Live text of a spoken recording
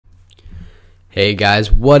Hey guys,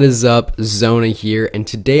 what is up? Zona here, and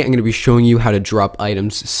today I'm going to be showing you how to drop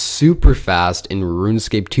items super fast in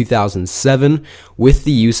RuneScape 2007 with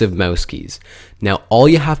the use of mouse keys. Now, all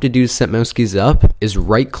you have to do to set mouse keys up is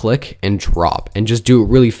right click and drop, and just do it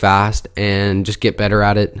really fast and just get better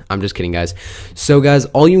at it. I'm just kidding, guys. So guys,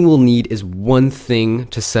 all you will need is one thing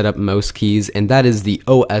to set up mouse keys, and that is the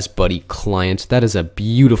OS Buddy client. That is a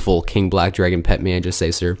beautiful King Black Dragon pet, may I just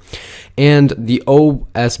say, sir. And the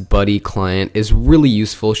OS Buddy client is really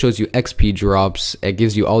useful. It shows you XP drops. It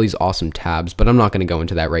gives you all these awesome tabs, but I'm not going to go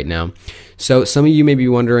into that right now. So some of you may be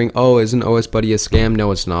wondering, oh, isn't OS Buddy a scam?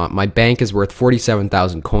 No, it's not. My bank is worth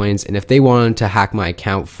 47,000 coins, and if they wanted to hack my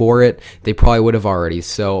account for it, they probably would have already.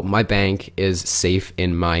 So my bank is safe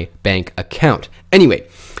in my bank account. Anyway,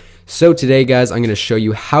 so today, guys, I'm going to show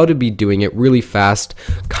you how to be doing it really fast,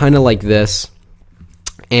 kind of like this.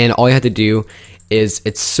 And all you have to do is,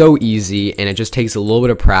 it's so easy, and it just takes a little bit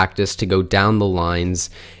of practice to go down the lines,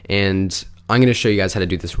 and I'm going to show you guys how to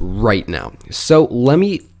do this right now. So let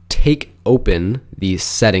me open the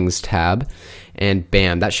settings tab, and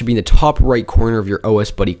bam, that should be in the top right corner of your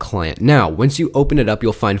OS Buddy client. Now, once you open it up,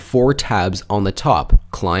 you'll find 4 tabs on the top: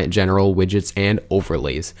 client, general, widgets, and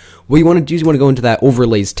overlays. What you want to do is you want to go into that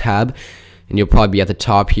overlays tab, and you'll probably be at the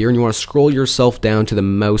top here, and you want to scroll yourself down to the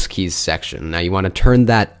mouse keys section. Now you want to turn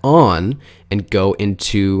that on and go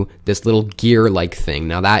into this little gear-like thing.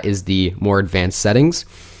 Now that is the more advanced settings.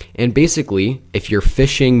 And basically, if you're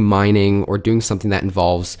fishing, mining, or doing something that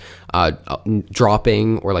involves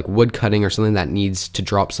dropping, or like wood cutting, or something that needs to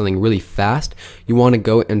drop something really fast, you want to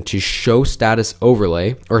go into show status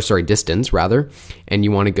overlay, or sorry, distance rather, and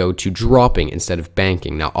you want to go to dropping instead of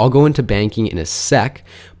banking. Now I'll go into banking in a sec,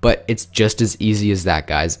 but it's just as easy as that,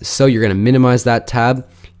 guys. So you're going to minimize that tab,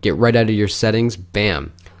 get right out of your settings,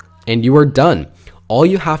 bam, and you are done. All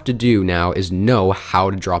you have to do now is know how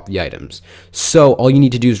to drop the items. So all you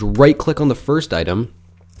need to do is right click on the first item,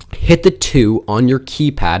 hit the 2 on your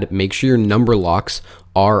keypad, make sure your number locks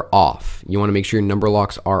are off. You want to make sure your number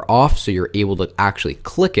locks are off so you're able to actually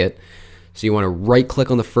click it. So you want to right click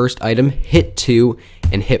on the first item, hit 2,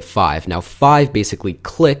 and hit 5. Now 5 basically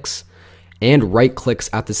clicks and right clicks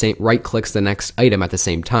the next item at the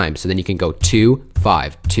same time. So then you can go 2,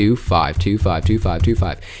 5, 2, 5, 2, 5, 2, 5, 2,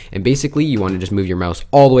 5. And basically you want to just move your mouse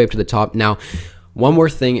all the way up to the top. Now, one more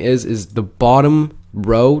thing is the bottom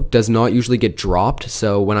row does not usually get dropped.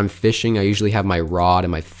 So when I'm fishing, I usually have my rod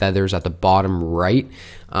and my feathers at the bottom right.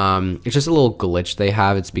 It's just a little glitch they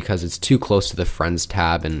have. It's because it's too close to the friends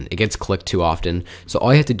tab and it gets clicked too often. So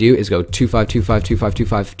all you have to do is go 2, 5, 2, 5, 2, 5, 2,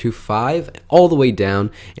 5, 2, 5 all the way down,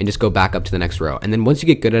 and just go back up to the next row. And then once you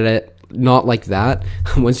get good at it, not like that,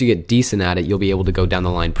 once you get decent at it, you'll be able to go down the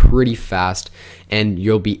line pretty fast, and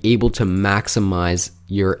you'll be able to maximize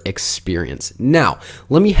your experience. Now,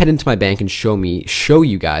 let me head into my bank and show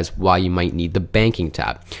you guys why you might need the banking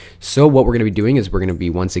tab. So what we're going to be doing is we're going to be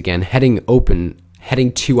once again heading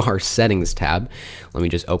to our settings tab. Let me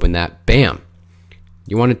just open that. Bam.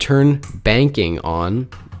 You want to turn banking on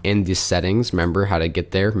in the settings. Remember how to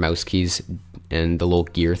get there, mouse keys and the little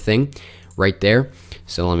gear thing right there.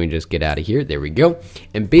 So let me just get out of here. There we go.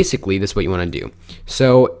 And basically, this is what you want to do.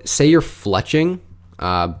 So say you're fletching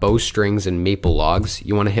bowstrings and maple logs.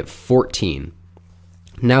 You want to hit 14.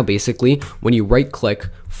 Now, basically, when you right click,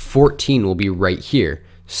 14 will be right here.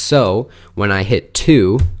 So when I hit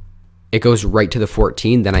 2, it goes right to the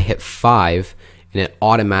 14. Then I hit 5, and it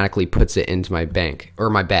automatically puts it into my bank, or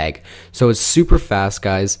my bag. So it's super fast,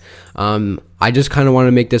 guys. I just kind of want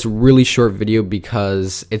to make this really short video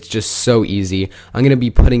because it's just so easy. I'm going to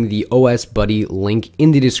be putting the OS Buddy link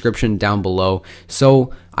in the description down below.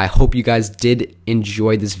 So I hope you guys did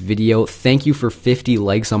enjoy this video. Thank you for 50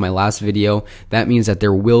 likes on my last video. That means that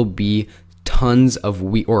there will be tons of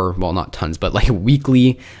not tons, but like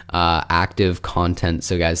weekly active content.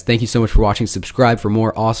 So guys, thank you so much for watching. Subscribe for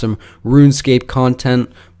more awesome RuneScape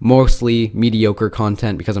content, mostly mediocre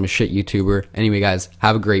content because I'm a shit YouTuber. Anyway, guys,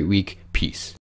 have a great week. Peace.